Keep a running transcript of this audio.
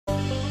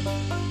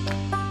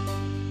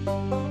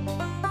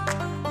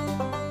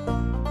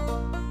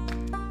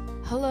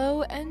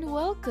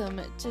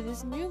welcome to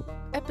this new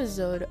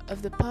episode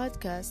of the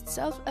podcast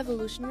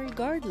Self-Evolution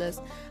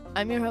Regardless.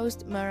 I'm your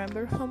host,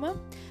 Maramber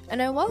Homa,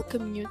 and I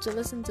welcome you to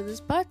listen to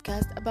this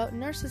podcast about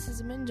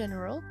narcissism in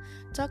general,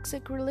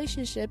 toxic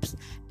relationships,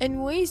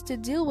 and ways to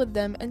deal with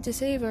them and to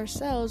save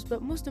ourselves,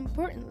 but most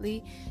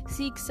importantly,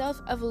 seek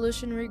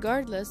self-evolution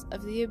regardless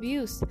of the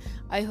abuse.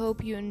 I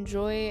hope you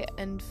enjoy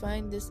and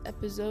find this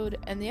episode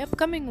and the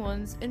upcoming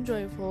ones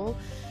enjoyable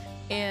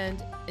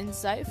and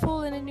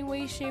insightful in any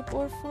way, shape,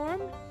 or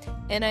form.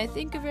 And I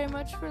thank you very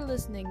much for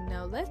listening.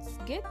 Now let's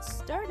get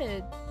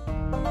started.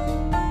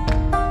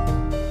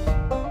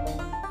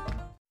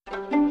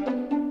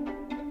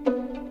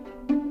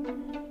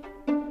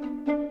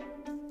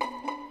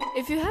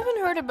 If you haven't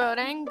heard about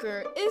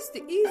Anchor, it's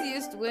the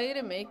easiest way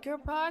to make your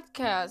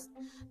podcast.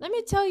 Let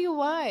me tell you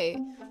why.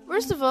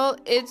 First of all,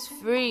 it's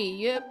free.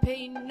 You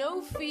pay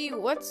no fee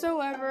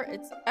whatsoever.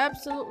 It's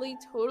absolutely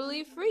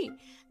totally free.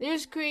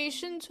 There's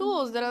creation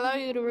tools that allow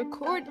you to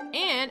record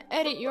and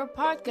edit your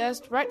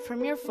podcast right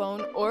from your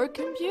phone or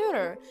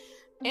computer.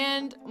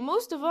 And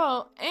most of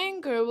all,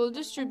 Anchor will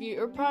distribute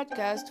your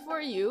podcast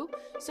for you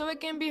so it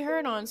can be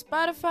heard on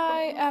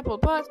Spotify, Apple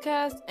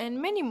Podcasts,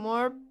 and many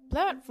more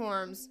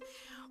platforms.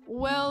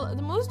 Well,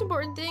 the most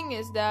important thing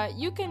is that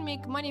you can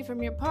make money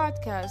from your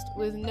podcast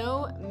with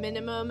no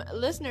minimum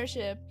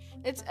listenership.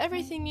 It's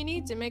everything you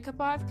need to make a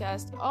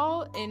podcast,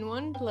 all in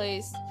one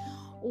place.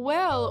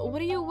 Well,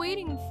 what are you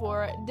waiting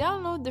for?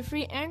 Download the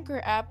free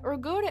Anchor app or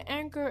go to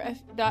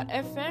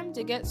anchor.fm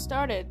to get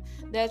started.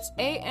 That's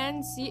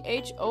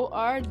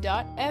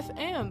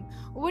ANCHOR.FM.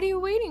 What are you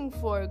waiting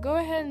for? Go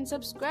ahead and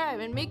subscribe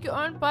and make your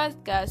own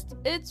podcast.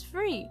 It's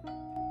free.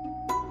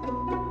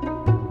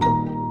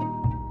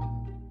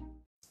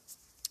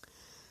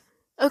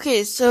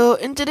 Okay, so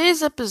in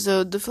today's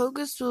episode, the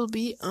focus will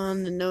be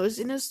on the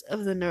nosiness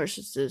of the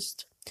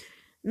narcissist.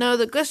 Now,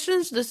 the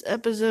questions this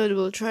episode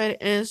will try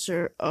to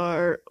answer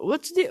are,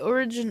 what's the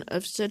origin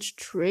of such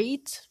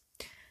trait?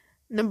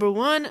 Number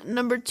 1.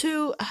 Number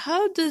 2,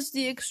 how does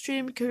the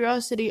extreme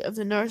curiosity of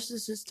the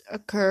narcissist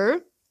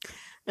occur?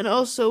 And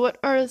also, what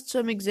are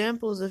some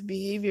examples of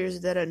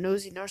behaviors that a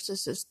nosy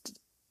narcissist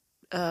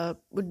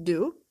would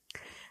do?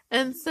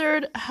 And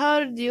third, how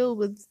to deal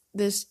with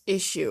this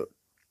issue.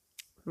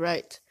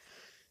 Right.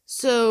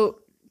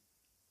 So,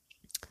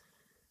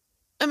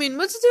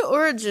 what's the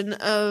origin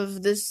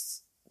of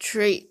this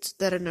trait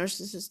that a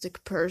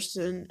narcissistic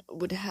person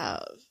would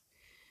have?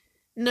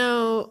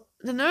 Now,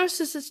 the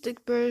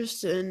narcissistic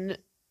person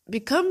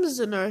becomes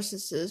a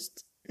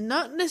narcissist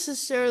not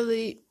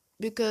necessarily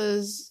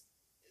because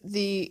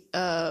the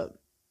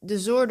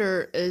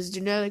disorder is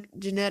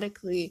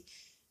genetically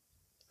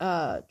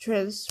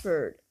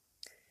transferred.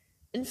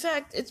 In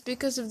fact, it's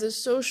because of the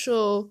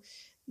social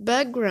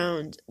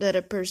background that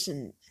a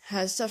person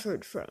has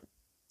suffered from.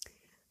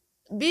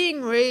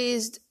 Being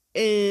raised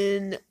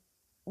in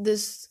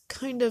this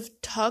kind of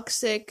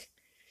toxic,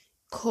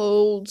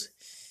 cold,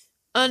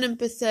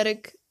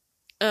 unempathetic,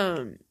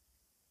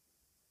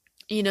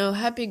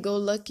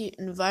 happy-go-lucky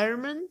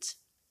environment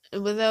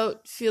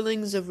without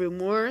feelings of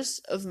remorse,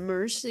 of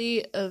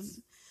mercy, of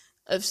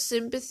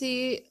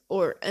sympathy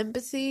or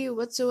empathy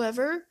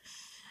whatsoever,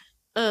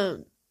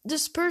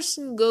 this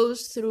person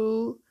goes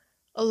through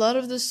a lot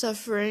of the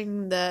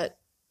suffering that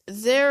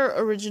their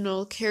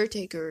original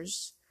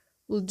caretakers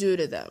will do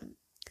to them.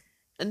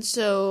 And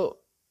so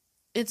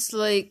it's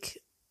like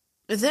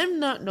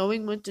them not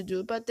knowing what to do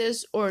about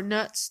this or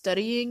not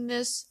studying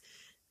this,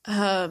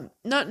 not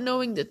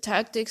knowing the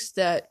tactics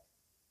that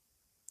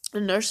a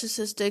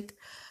narcissistic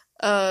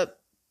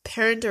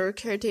parent or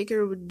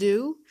caretaker would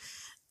do,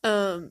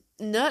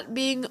 not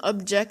being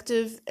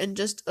objective and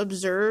just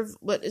observe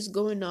what is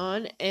going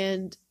on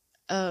and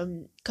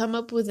come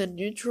up with a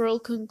neutral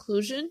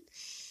conclusion.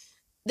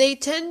 They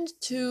tend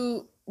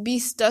to be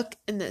stuck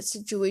in that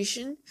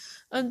situation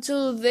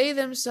until they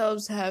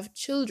themselves have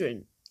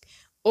children,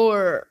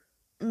 or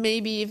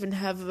maybe even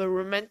have a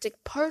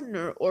romantic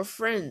partner or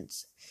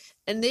friends,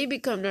 and they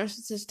become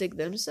narcissistic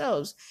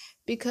themselves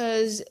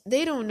because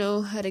they don't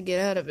know how to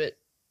get out of it.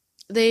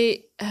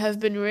 They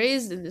have been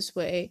raised in this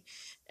way,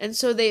 and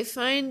so they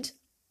find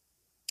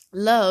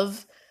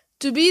love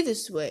to be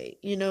this way.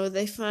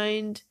 They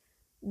find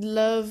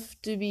love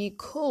to be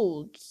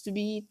cold, to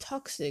be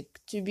toxic,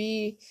 to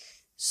be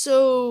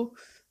so,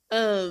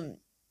 so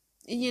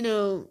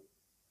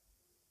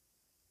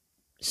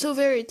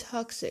very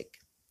toxic.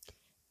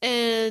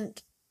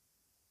 And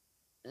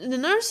the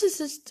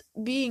narcissist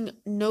being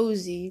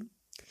nosy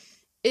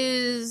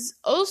is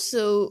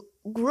also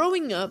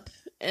growing up,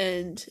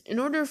 and in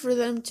order for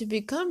them to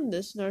become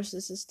this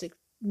narcissistic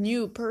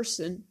new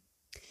person,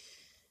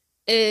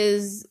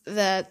 is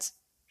that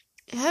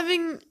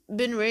having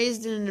been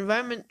raised in an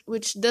environment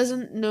which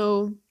doesn't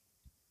know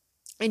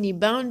any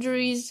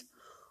boundaries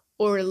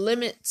or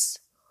limits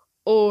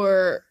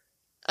or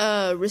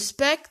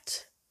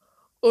respect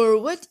or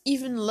what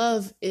even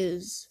love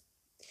is.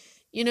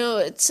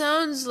 It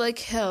sounds like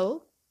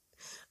hell,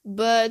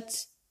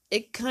 but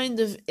it kind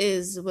of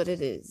is what it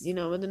is.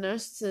 With a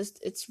narcissist,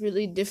 it's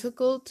really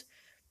difficult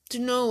to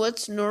know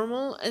what's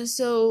normal, and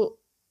so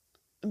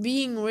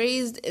being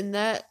raised in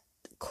that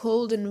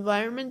cold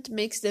environment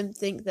makes them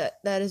think that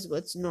that is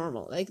what's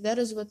normal. Like, that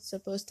is what's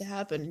supposed to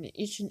happen in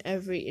each and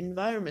every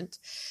environment,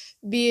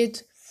 be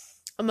it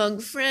among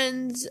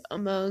friends,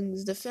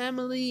 among the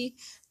family,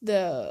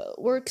 the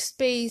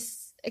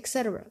workspace,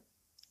 etc.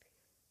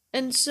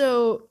 And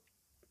so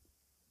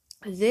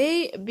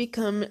they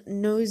become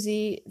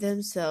nosy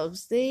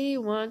themselves. They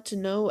want to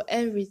know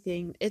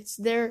everything. It's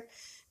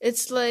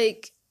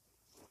like,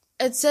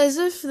 it's as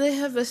if they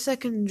have a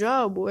second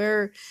job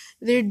where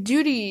their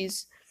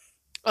duties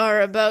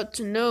are about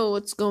to know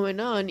what's going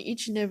on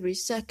each and every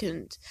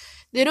second.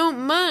 They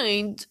don't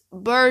mind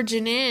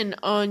barging in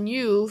on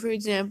you, for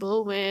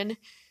example, when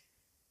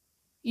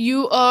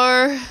you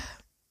are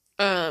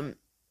in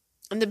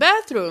the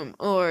bathroom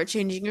or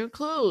changing your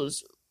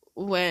clothes,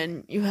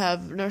 when you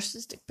have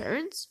narcissistic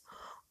parents,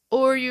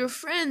 or your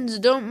friends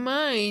don't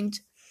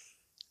mind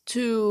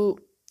to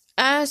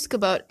ask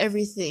about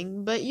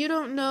everything, but you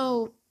don't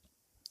know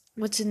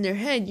what's in their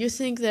head. You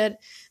think that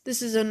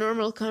this is a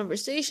normal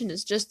conversation,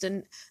 it's just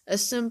a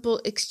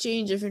simple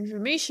exchange of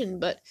information,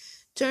 but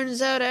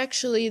turns out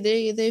actually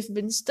they've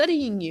been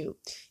studying you,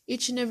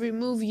 each and every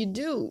move you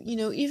do.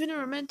 Even a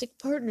romantic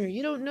partner,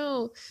 you don't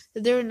know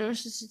that they're a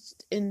narcissist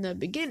in the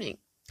beginning,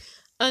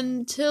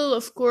 until,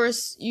 of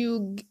course,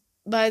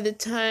 by the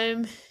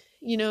time,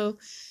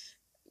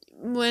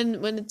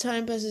 when the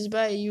time passes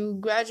by, you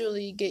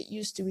gradually get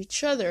used to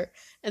each other,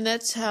 and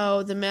that's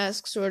how the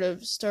mask sort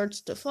of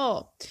starts to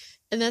fall.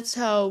 And that's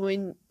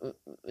when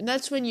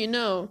you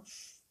know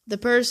the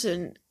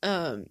person,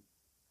 and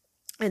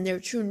their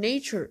true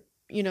nature,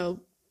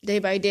 day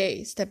by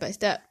day, step by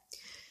step.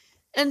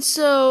 And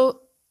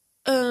so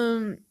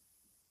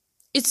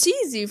it's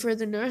easy for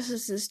the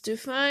narcissist to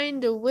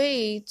find a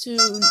way to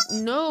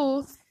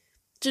know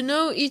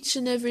each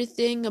and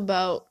everything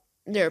about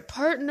their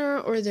partner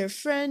or their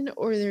friend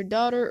or their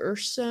daughter or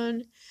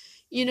son,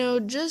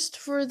 just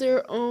for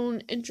their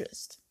own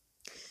interest.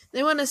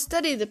 They want to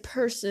study the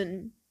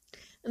person,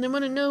 and they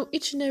want to know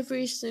each and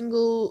every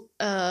single,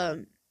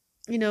 likes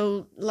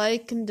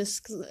and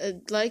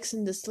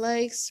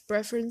dislikes,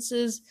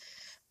 preferences,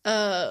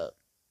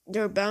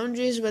 their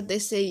boundaries, what they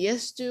say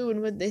yes to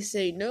and what they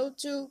say no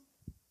to.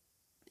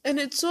 And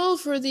it's all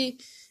for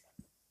the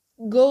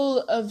goal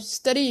of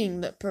studying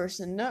that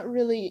person, not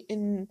really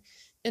in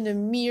a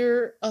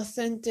mere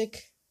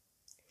authentic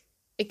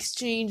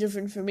exchange of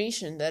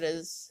information that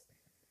is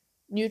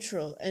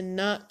neutral and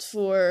not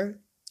for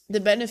the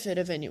benefit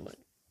of anyone.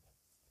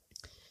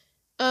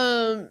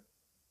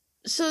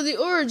 So the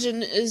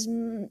origin is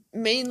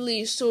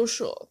mainly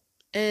social,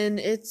 and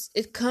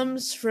it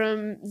comes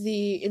from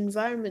the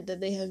environment that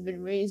they have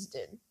been raised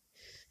in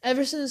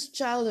ever since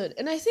childhood.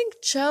 And I think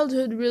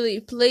childhood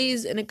really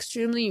plays an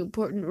extremely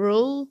important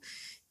role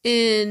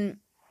in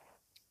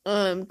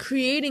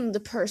creating the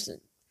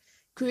person,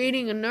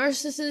 creating a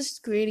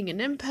narcissist, creating an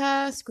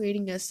empath,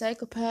 creating a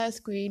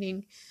psychopath,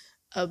 creating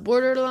a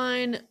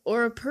borderline,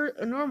 or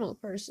a normal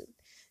person.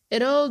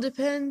 It all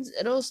depends.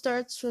 It all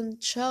starts from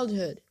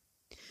childhood.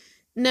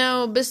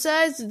 Now,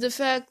 besides the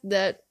fact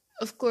that,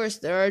 of course,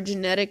 there are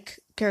genetic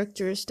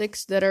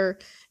characteristics that are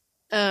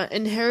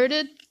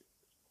inherited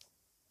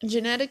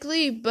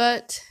genetically,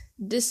 but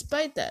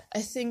despite that,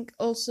 I think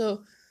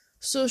also,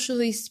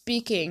 socially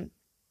speaking,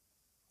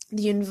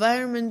 the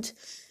environment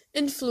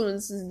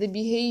influences the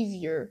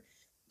behavior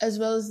as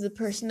well as the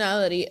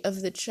personality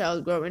of the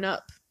child growing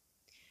up.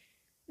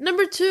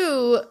 Number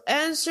 2,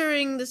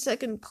 answering the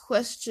second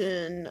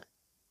question,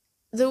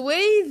 the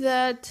way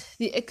that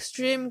the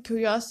extreme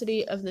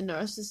curiosity of the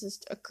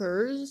narcissist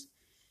occurs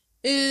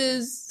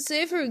is,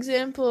 say for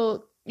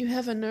example, you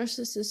have a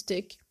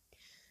narcissistic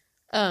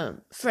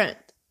friend.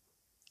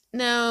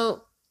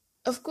 Now,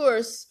 of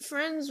course,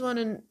 friends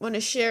want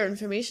to share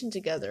information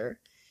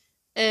together,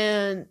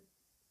 and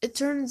it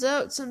turns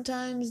out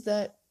sometimes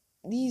that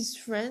these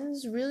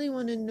friends really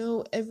want to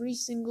know every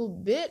single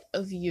bit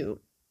of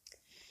you,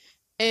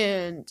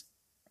 and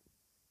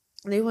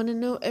they want to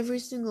know every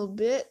single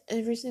bit,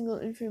 every single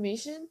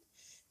information,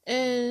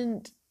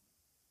 and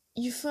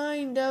you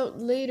find out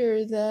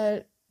later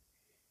that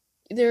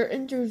they're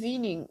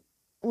intervening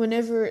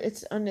whenever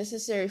it's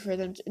unnecessary for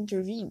them to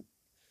intervene.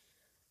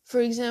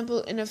 For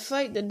example, in a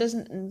fight that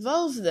doesn't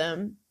involve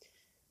them,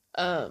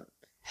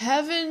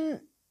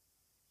 having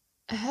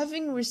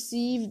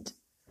received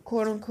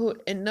quote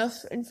unquote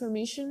enough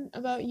information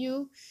about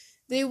you,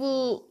 they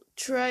will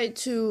try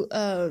to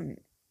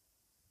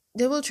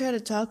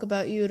talk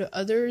about you to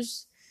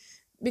others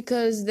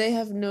because they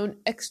have known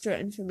extra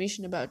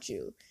information about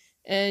you.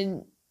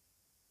 And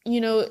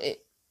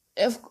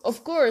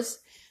of course,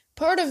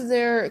 part of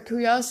their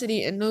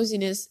curiosity and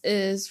nosiness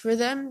is for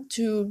them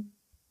to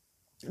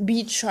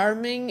be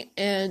charming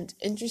and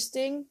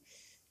interesting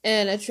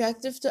and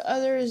attractive to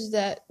others,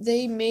 that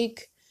they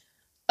make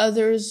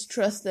others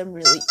trust them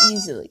really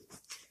easily.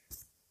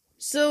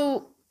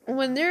 So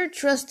when they're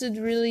trusted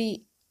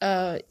really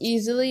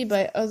easily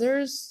by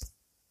others,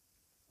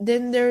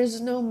 then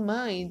there's no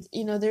mind,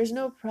 there's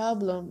no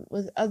problem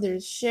with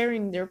others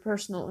sharing their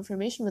personal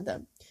information with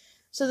them.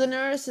 So the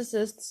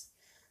narcissists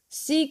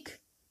seek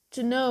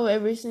to know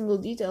every single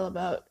detail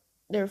about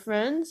their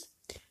friends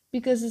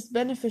because it's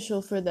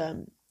beneficial for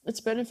them.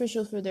 It's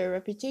beneficial for their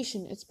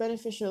reputation. It's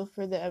beneficial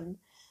for them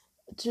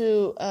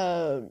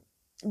to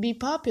be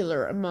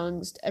popular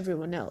amongst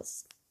everyone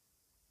else.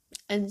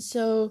 And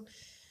so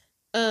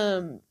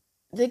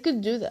they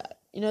could do that.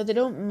 They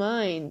don't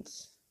mind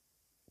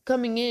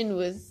coming in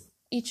with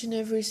each and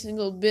every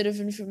single bit of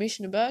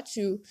information about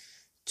you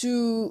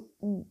to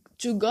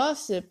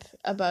gossip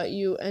about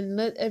you and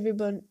let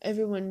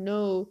everyone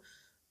know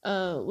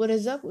what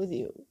is up with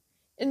you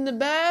in the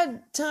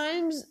bad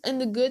times and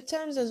the good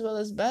times as well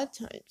as bad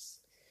times.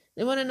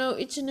 They want to know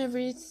each and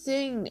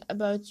everything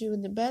about you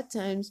in the bad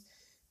times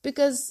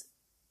because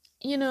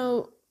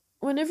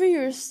whenever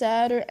you're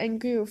sad or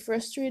angry or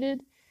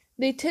frustrated,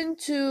 they tend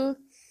to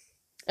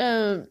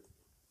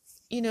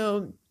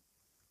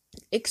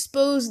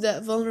expose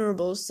that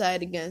vulnerable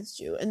side against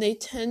you, and they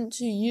tend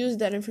to use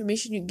that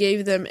information you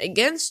gave them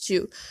against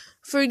you.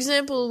 For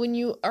example, when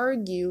you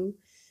argue,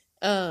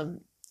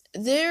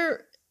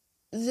 their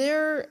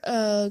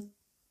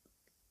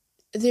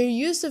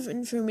use of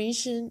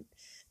information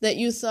that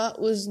you thought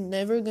was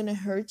never gonna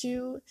hurt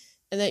you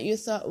and that you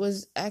thought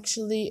was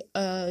actually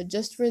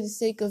just for the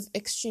sake of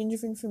exchange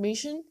of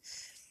information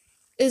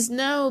is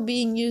now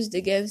being used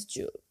against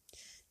you.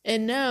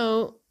 And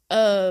now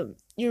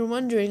you're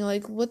wondering,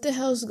 like, what the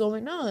hell's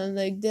going on?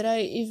 Like, do I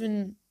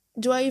even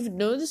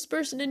know this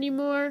person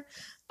anymore?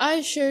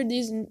 I shared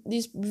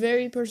these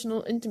very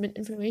personal, intimate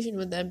information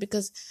with them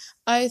because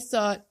I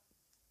thought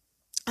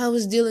I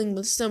was dealing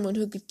with someone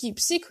who could keep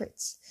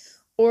secrets,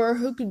 or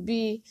who could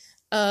be,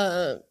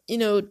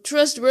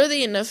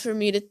 trustworthy enough for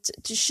me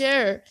to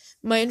share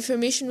my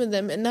information with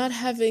them and not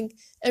having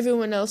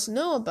everyone else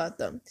know about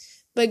them.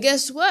 But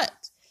guess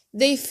what?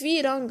 They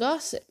feed on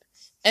gossip,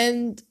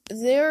 and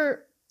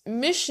their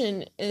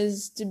mission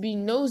is to be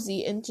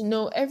nosy and to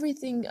know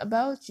everything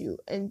about you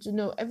and to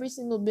know every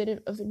single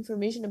bit of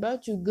information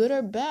about you, good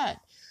or bad,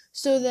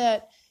 so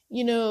that,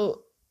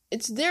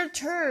 it's their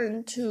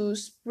turn to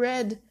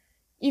spread,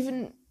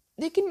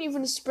 they can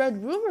even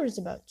spread rumors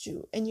about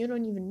you and you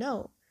don't even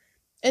know.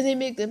 And they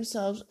make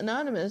themselves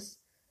anonymous,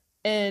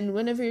 and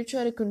whenever you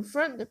try to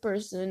confront the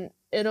person,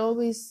 it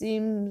always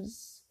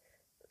seems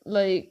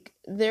like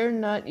they're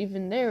not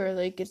even there,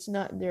 like it's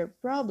not their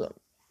problem.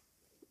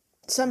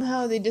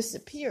 Somehow they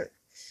disappear,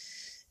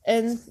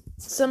 and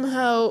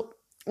somehow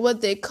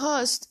what they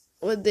caused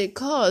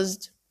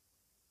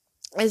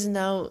is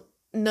now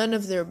none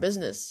of their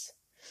business.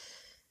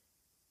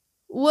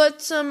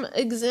 What some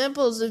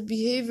examples of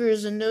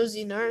behaviors a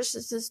nosy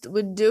narcissist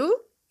would do?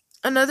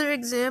 Another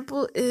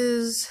example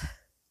is,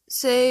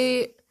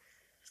 say,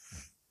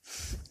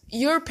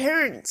 your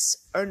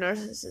parents are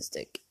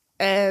narcissistic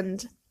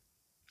and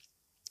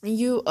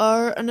you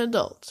are an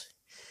adult.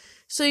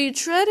 So you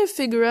try to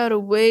figure out a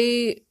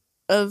way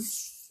of,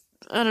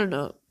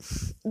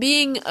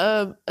 being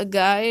a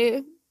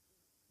guy,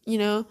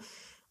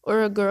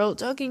 or a girl,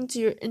 talking to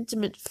your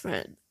intimate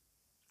friend.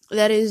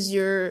 That is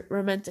your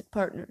romantic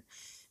partner.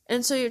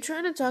 And so you're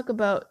trying to talk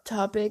about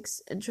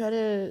topics and try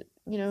to,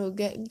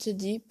 get into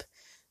deep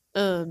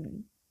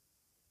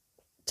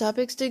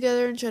topics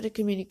together and try to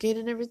communicate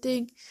and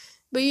everything.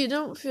 But you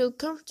don't feel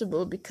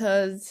comfortable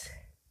because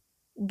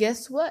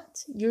guess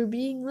what? You're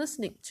being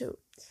listened to.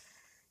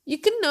 You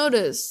can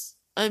notice,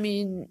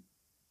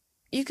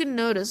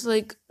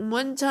 like,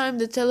 one time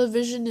the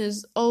television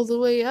is all the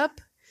way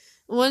up.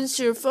 Once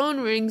your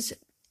phone rings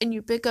and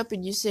you pick up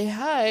and you say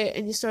hi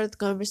and you start the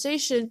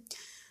conversation,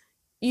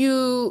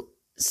 you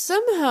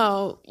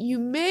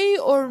may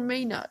or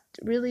may not,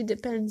 really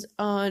depends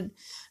on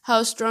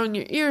how strong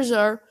your ears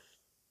are,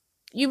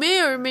 you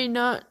may or may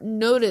not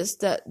notice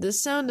that the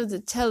sound of the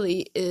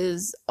telly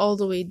is all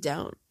the way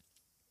down.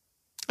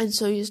 And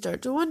so you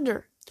start to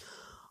wonder.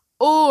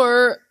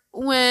 Or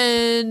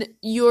when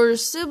your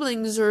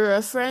siblings or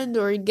a friend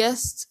or a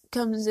guest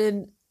comes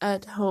in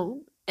at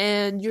home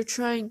and you're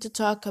trying to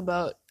talk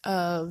about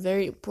a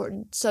very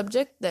important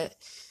subject that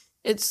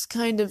it's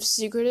kind of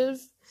secretive.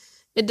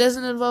 It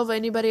doesn't involve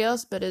anybody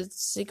else, but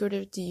it's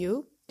secretive to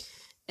you.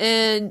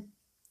 And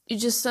you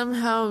just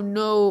somehow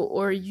know,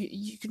 or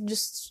you can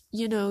just,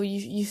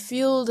 you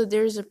feel that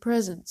there's a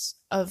presence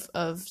of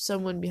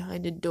someone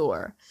behind a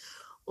door.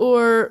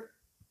 Or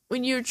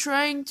when you're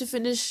trying to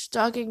finish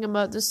talking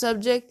about the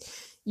subject,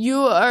 you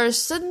are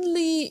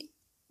suddenly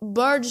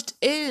barged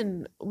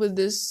in with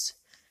this,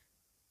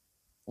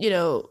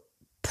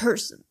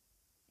 person.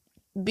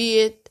 Be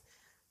it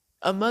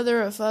a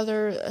mother, a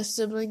father, a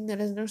sibling that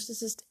is a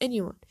narcissist,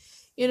 anyone.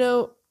 They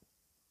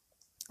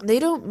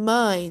don't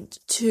mind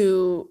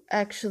to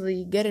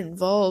actually get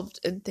involved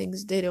in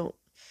things they don't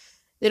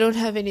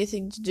have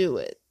anything to do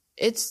with.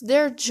 It's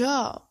their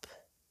job.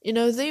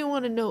 They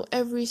want to know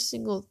every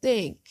single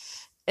thing.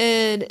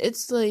 And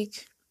it's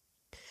like,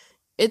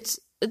 it's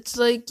it's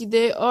like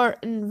they are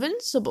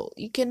invincible.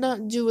 You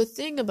cannot do a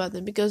thing about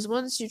them, because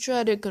once you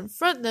try to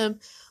confront them,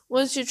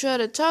 once you try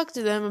to talk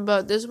to them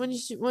about this,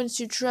 once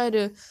you try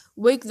to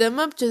wake them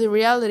up to the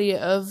reality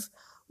of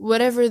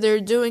whatever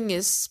they're doing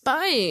is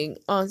spying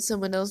on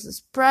someone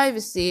else's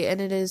privacy, and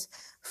it is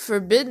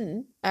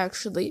forbidden,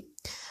 actually,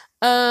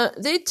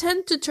 they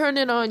tend to turn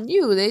it on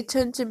you. They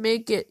tend to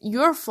make it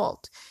your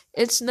fault.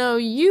 It's now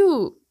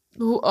you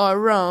who are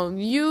wrong.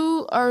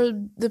 You are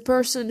the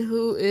person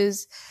who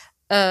is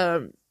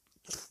being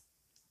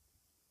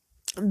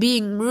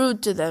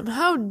rude to them.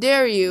 How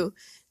dare you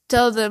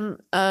tell them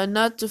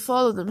not to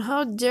follow them?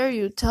 How dare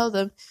you tell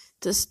them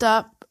to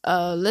stop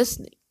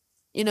listening?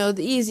 The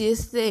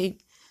easiest thing.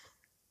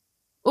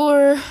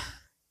 Or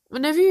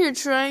whenever you're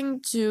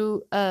trying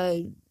to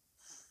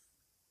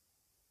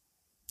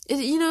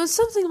it's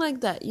something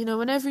like that.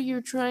 Whenever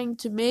you're trying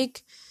to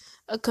make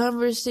a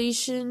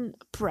conversation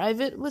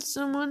private with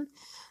someone,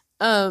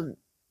 you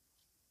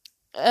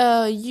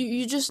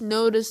just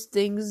notice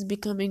things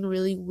becoming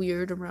really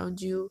weird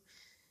around you,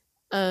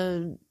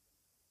 and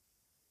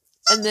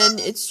then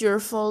it's your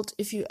fault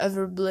if you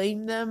ever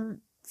blame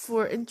them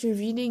for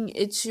intervening.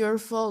 It's your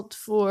fault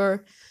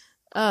for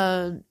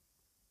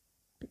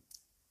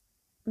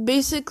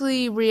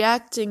basically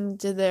reacting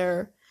to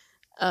their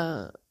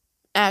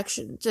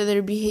action, to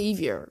their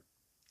behavior.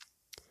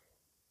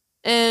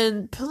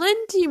 And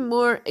plenty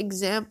more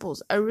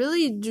examples. I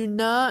really do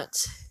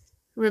not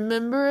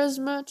remember as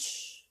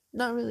much.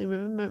 Not really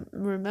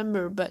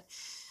remember, but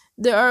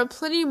there are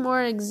plenty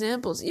more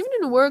examples, even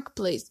in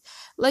workplace.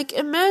 Like,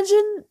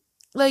 imagine,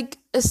 like,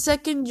 a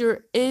second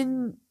you're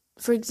in,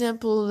 for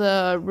example,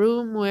 the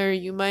room where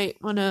you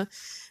might want to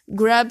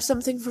grab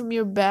something from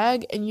your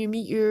bag, and you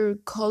meet your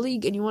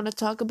colleague and you want to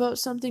talk about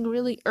something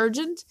really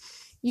urgent.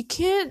 You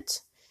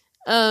can't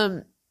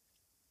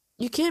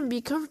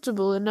be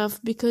comfortable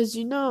enough, because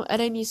at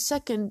any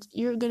second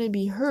you're going to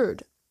be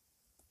heard.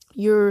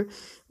 Your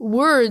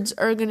words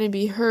are going to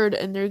be heard,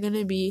 and they're going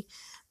to be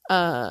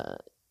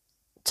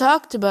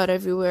talked about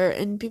everywhere,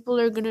 and people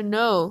are going to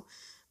know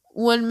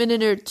 1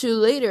 minute or two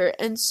later.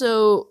 And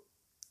so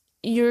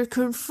you're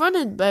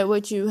confronted by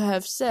what you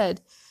have said,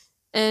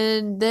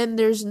 and then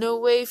there's no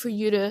way for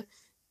you to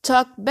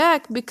talk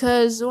back,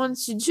 because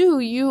once you do,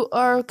 you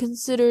are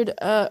considered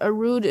a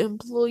rude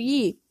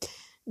employee.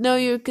 Now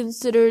you're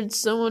considered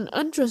someone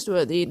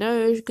untrustworthy. Now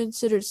you're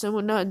considered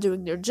someone not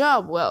doing their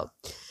job well.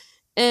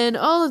 And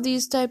all of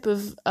these types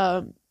of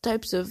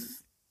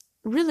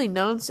really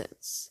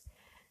nonsense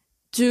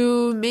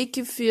to make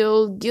you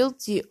feel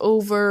guilty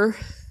over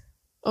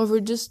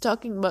just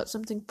talking about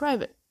something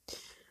private.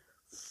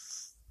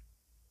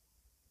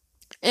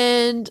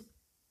 And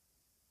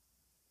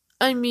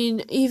I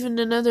mean, even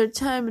another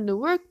time in the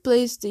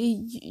workplace,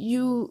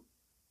 you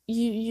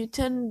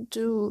tend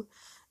to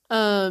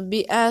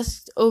be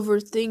asked over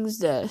things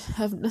that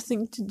have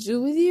nothing to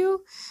do with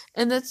you,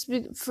 and that's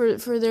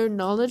for their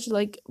knowledge.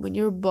 Like, when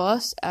your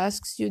boss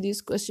asks you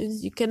these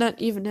questions you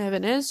cannot even have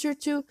an answer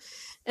to,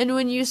 and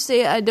when you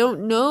say I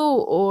don't know,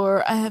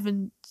 or I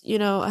haven't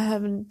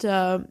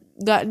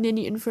gotten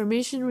any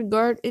information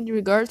in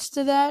regards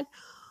to that,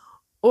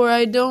 or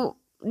I don't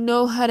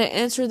know how to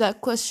answer that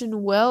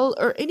question well,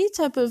 or any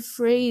type of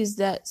phrase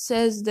that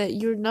says that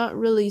you're not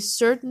really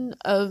certain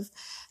of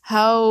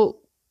how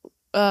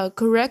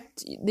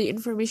correct the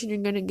information you're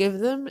going to give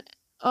them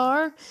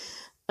are,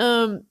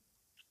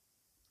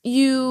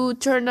 you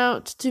turn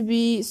out to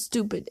be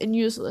stupid and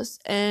useless,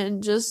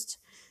 and just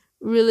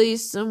really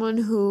someone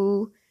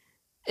who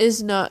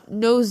is not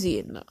nosy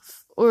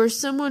enough, or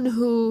someone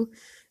who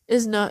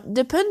is not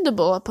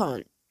dependable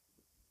upon,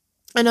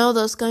 and all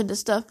those kind of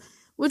stuff,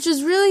 which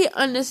is really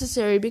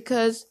unnecessary,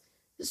 because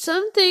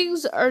some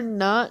things are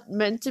not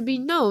meant to be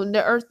known.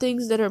 There are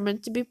things that are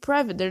meant to be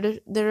private.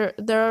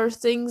 There are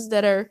things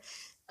that are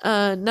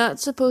not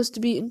supposed to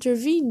be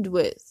intervened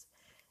with.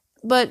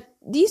 But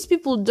these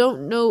people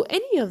don't know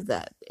any of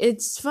that.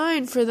 It's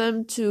fine for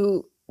them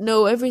to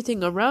know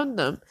everything around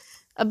them,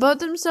 about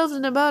themselves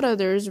and about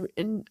others,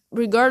 and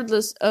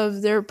regardless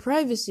of their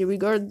privacy,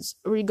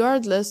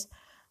 regardless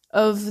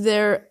of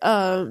their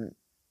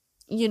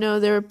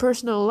their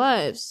personal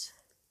lives.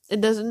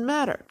 It doesn't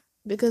matter,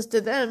 because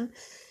to them,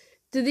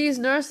 to these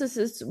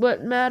narcissists,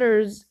 what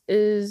matters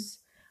is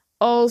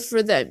all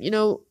for them.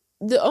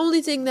 The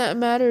only thing that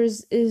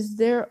matters is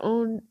their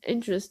own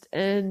interest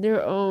and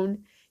their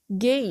own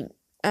gain,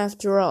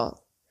 after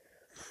all.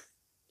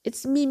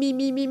 It's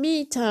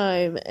me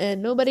time,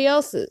 and nobody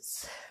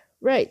else's.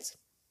 Right.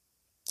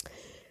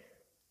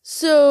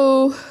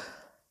 So,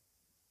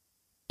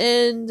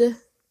 and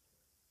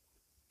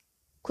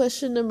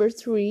question number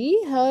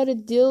 3, how to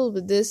deal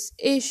with this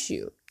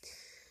issue.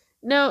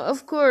 Now,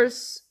 of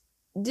course,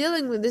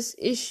 dealing with this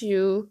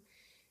issue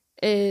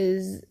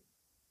is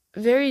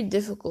very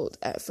difficult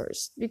at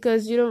first,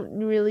 because you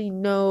don't really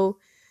know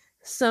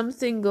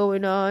something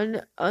going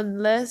on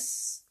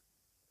unless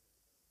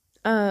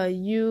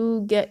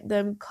you get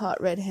them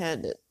caught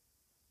red-handed.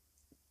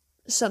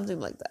 Something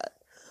like that.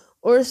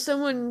 Or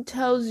someone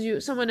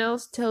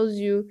else tells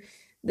you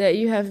that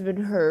you have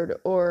been heard,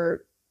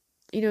 or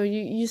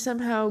you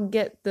somehow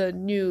get the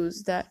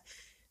news that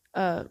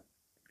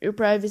your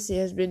privacy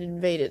has been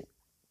invaded.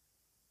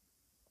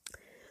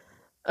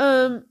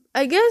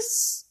 I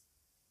guess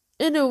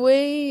in a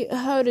way,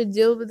 how to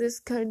deal with this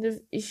kind of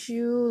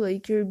issue,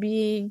 like you're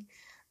being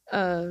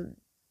um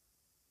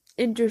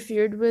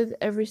interfered with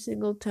every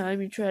single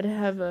time you try to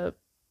have a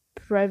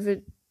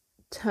private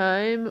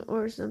time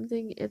or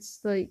something. It's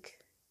like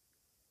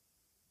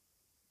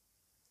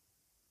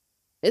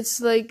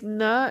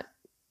not,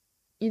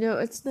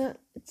 it's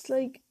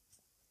like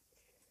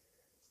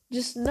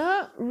just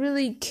not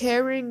really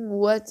caring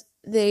what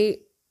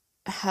they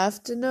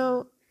have to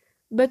know,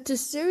 but to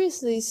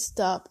seriously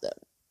stop them.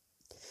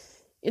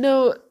 You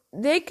know,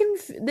 they can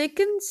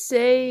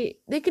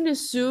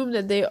assume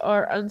that they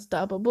are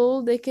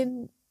unstoppable. They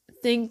can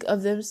think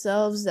of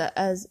themselves that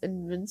as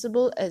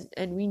invincible,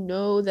 and we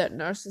know that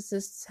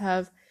narcissists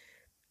have,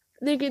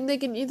 they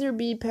can either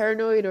be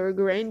paranoid or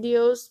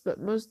grandiose, but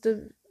most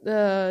of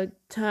the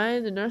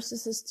time the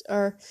narcissists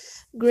are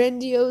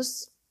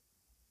grandiose.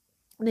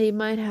 They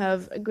might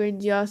have a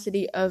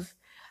grandiosity of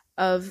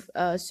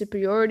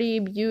superiority,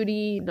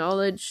 beauty,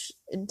 knowledge,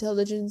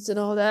 intelligence, and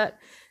all that.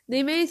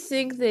 They may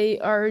think they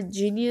are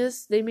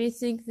genius. They may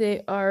think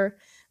they are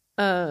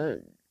uh,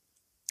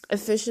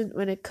 efficient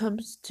when it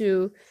comes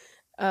to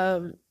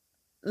um,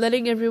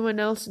 letting everyone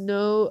else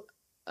know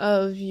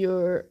of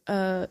your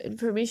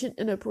information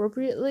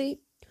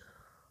inappropriately.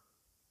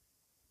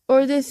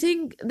 Or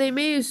they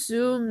may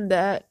assume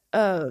that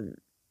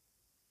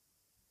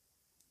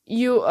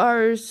you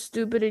are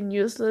stupid and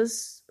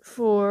useless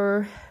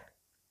for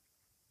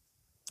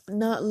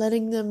not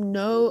letting them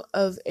know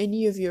of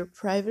any of your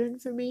private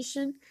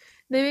information.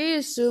 They may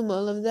assume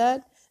all of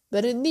that,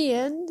 but in the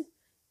end,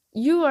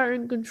 you are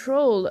in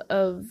control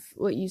of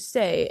what you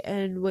say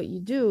and what you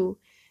do,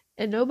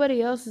 and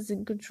nobody else is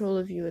in control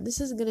of you. And this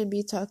is going to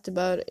be talked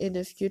about in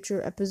a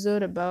future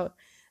episode about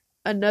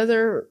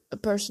another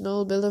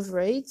personal Bill of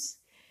Rights,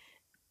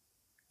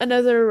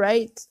 another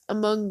right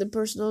among the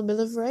personal Bill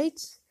of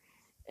Rights.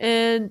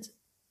 And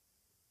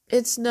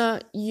it's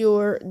not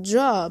your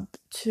job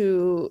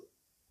to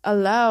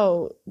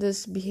allow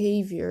this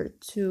behavior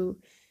to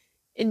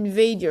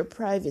invade your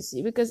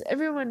privacy, because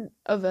everyone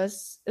of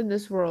us in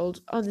this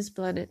world, on this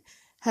planet,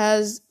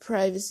 has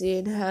privacy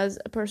and has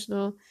a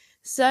personal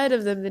side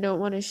of them they don't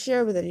want to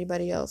share with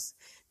anybody else.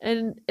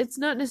 And it's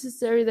not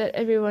necessary that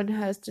everyone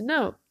has to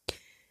know.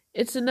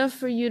 It's enough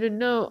for you to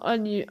know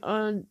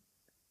on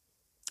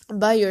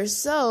by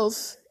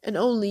yourself, and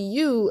only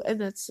you, and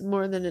that's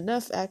more than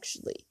enough,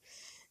 actually.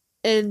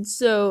 And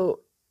so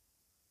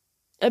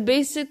a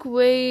basic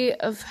way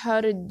of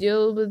how to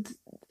deal with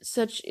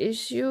such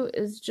issue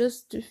is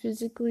just to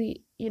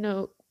physically,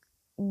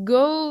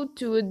 go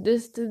to a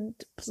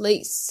distant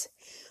place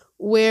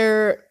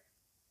where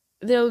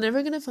they're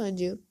never gonna find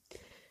you.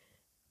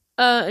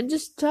 And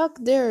just talk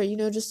there,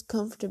 just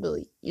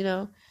comfortably,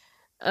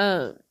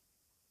 Um,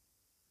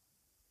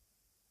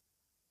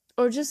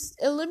 or just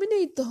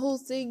eliminate the whole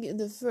thing in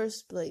the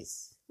first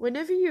place.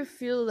 Whenever you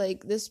feel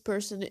like this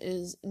person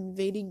is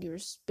invading your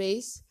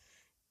space,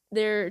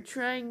 they're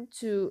trying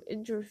to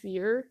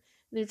interfere,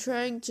 they're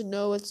trying to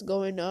know what's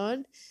going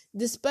on,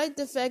 despite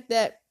the fact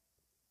that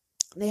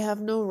they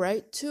have no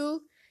right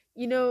to,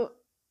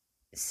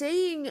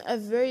 saying a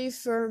very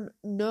firm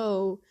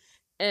no,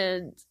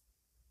 and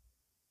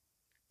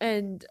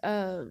and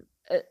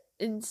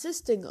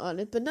insisting on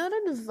it, but not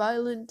in a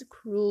violent,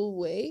 cruel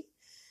way.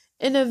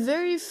 In a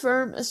very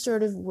firm,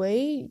 assertive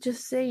way,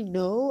 just say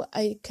no.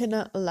 I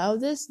cannot allow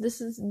this. This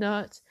is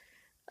not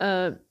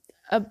uh,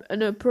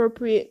 an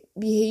appropriate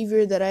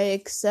behavior that I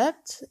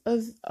accept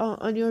of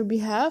on your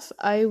behalf.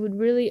 I would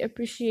really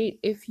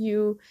appreciate if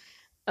you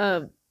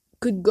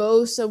could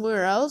go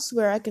somewhere else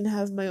where I can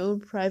have my own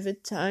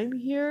private time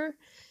here.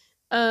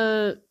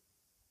 And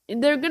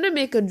they're gonna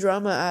make a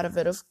drama out of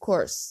it, of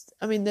course.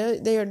 I mean,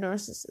 they are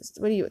narcissists.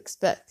 What do you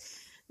expect?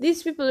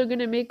 These people are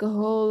gonna make a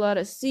whole lot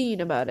of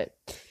scene about it,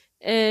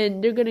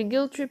 and they're gonna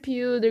guilt trip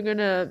you. They're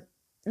gonna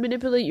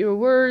manipulate your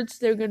words.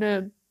 They're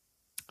gonna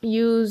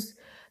use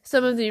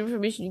some of the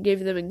information you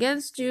gave them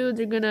against you.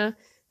 They're gonna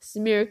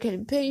smear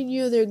campaign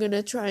you. They're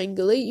gonna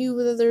triangulate you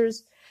with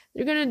others.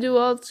 They're gonna do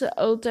all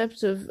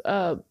types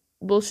of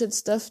bullshit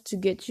stuff to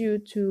get you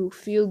to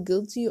feel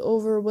guilty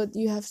over what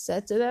you have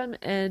said to them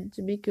and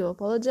to make you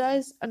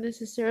apologize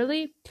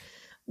unnecessarily.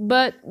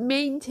 But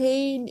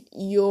maintain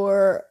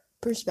your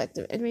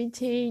perspective and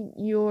maintain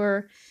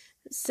your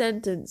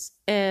sentence,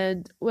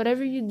 and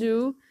whatever you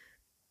do,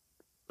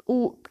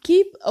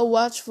 keep a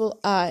watchful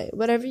eye.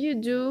 Whatever you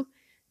do,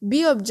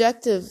 be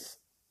objective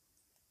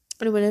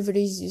in whatever it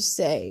is you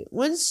say.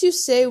 Once you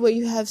say what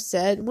you have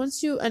said,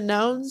 once you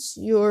announce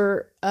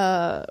your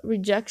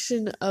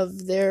rejection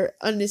of their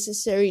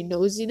unnecessary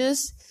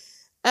nosiness,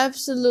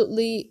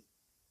 absolutely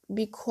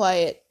be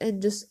quiet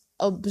and just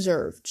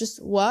observe.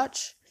 Just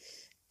watch,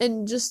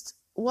 and just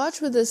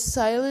watch with a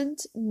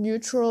silent,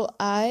 neutral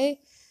eye,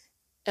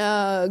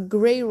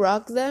 gray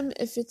rock them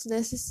if it's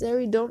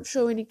necessary. Don't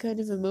show any kind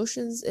of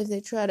emotions if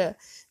they try to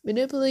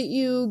manipulate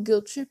you,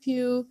 guilt trip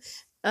you,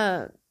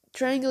 uh,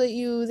 triangulate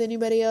you with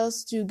anybody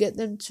else to get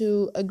them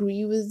to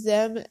agree with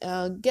them.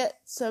 Get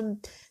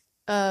some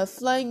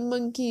flying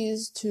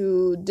monkeys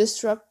to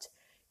disrupt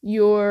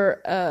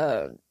your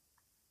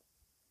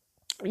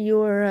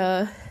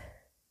your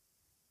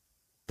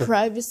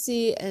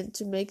privacy and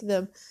to make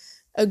them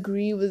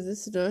agree with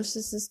this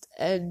narcissist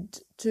and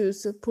to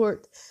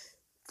support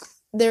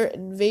their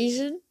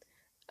invasion.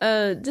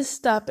 Just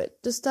stop it.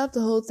 Just stop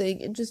the whole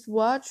thing and just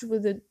watch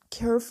with a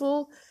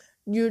careful,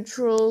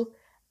 neutral,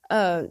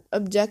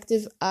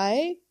 objective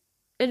eye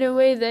in a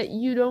way that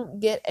you don't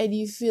get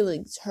any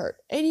feelings hurt.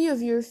 Any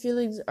of your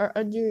feelings are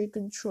under your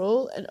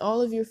control and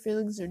all of your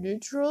feelings are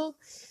neutral,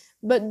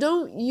 but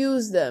don't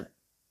use them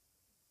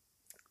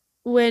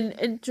when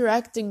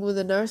interacting with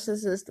a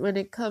narcissist when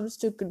it comes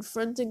to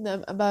confronting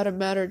them about a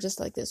matter just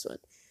like this one.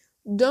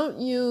 Don't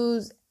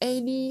use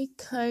any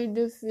kind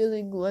of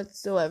feeling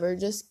whatsoever.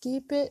 Just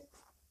keep it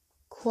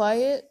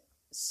quiet,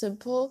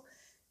 simple.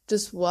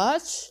 Just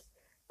watch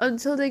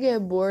until they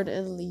get bored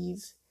and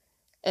leave.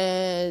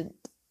 And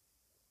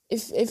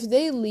if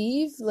they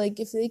leave, like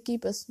if they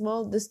keep a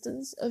small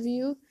distance of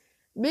you,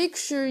 make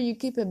sure you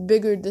keep a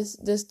bigger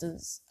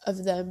distance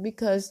of them,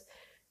 because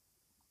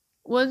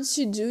once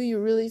you do, you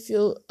really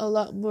feel a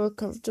lot more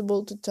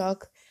comfortable to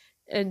talk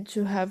and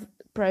to have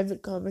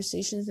private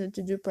conversations and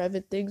to do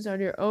private things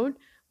on your own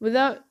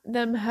without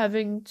them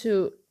having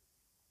to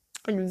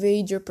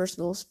invade your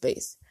personal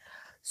space.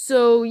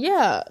 So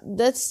yeah,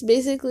 that's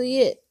basically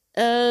it.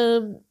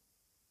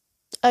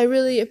 I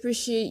really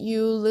appreciate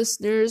you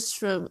listeners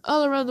from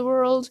all around the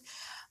world.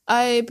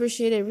 I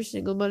appreciate every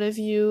single one of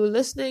you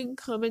listening,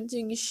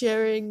 commenting,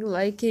 sharing,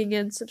 liking,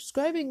 and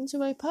subscribing to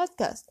my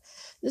podcast.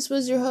 This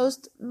was your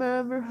host,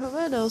 Mara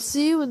Merhama, and I'll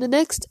see you in the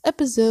next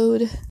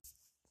episode.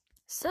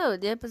 So,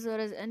 the episode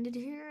has ended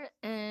here,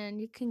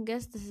 and you can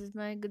guess this is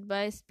my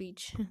goodbye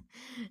speech.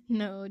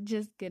 No,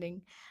 just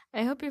kidding.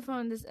 I hope you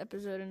found this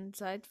episode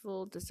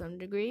insightful to some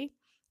degree.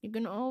 You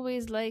can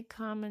always like,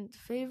 comment,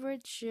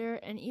 favorite, share,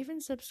 and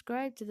even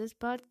subscribe to this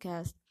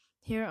podcast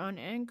here on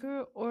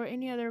Anchor or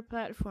any other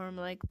platform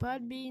like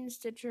Podbean,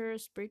 Stitcher,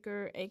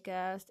 Spreaker,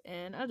 Acast,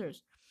 and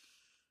others.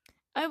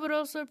 I would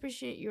also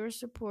appreciate your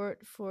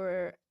support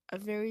for a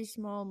very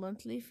small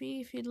monthly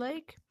fee if you'd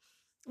like.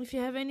 If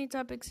you have any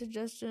topic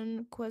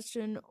suggestion,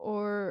 question,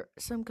 or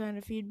some kind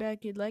of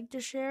feedback you'd like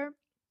to share,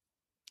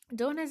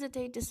 don't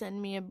hesitate to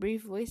send me a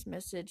brief voice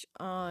message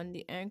on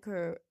the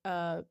Anchor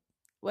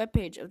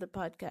webpage of the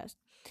podcast.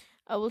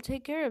 I will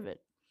take care of it.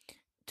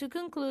 To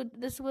conclude,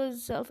 this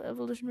was Self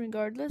Evolution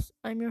Regardless.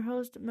 I'm your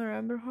host,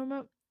 Maram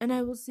Homa, and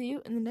I will see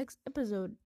you in the next episode.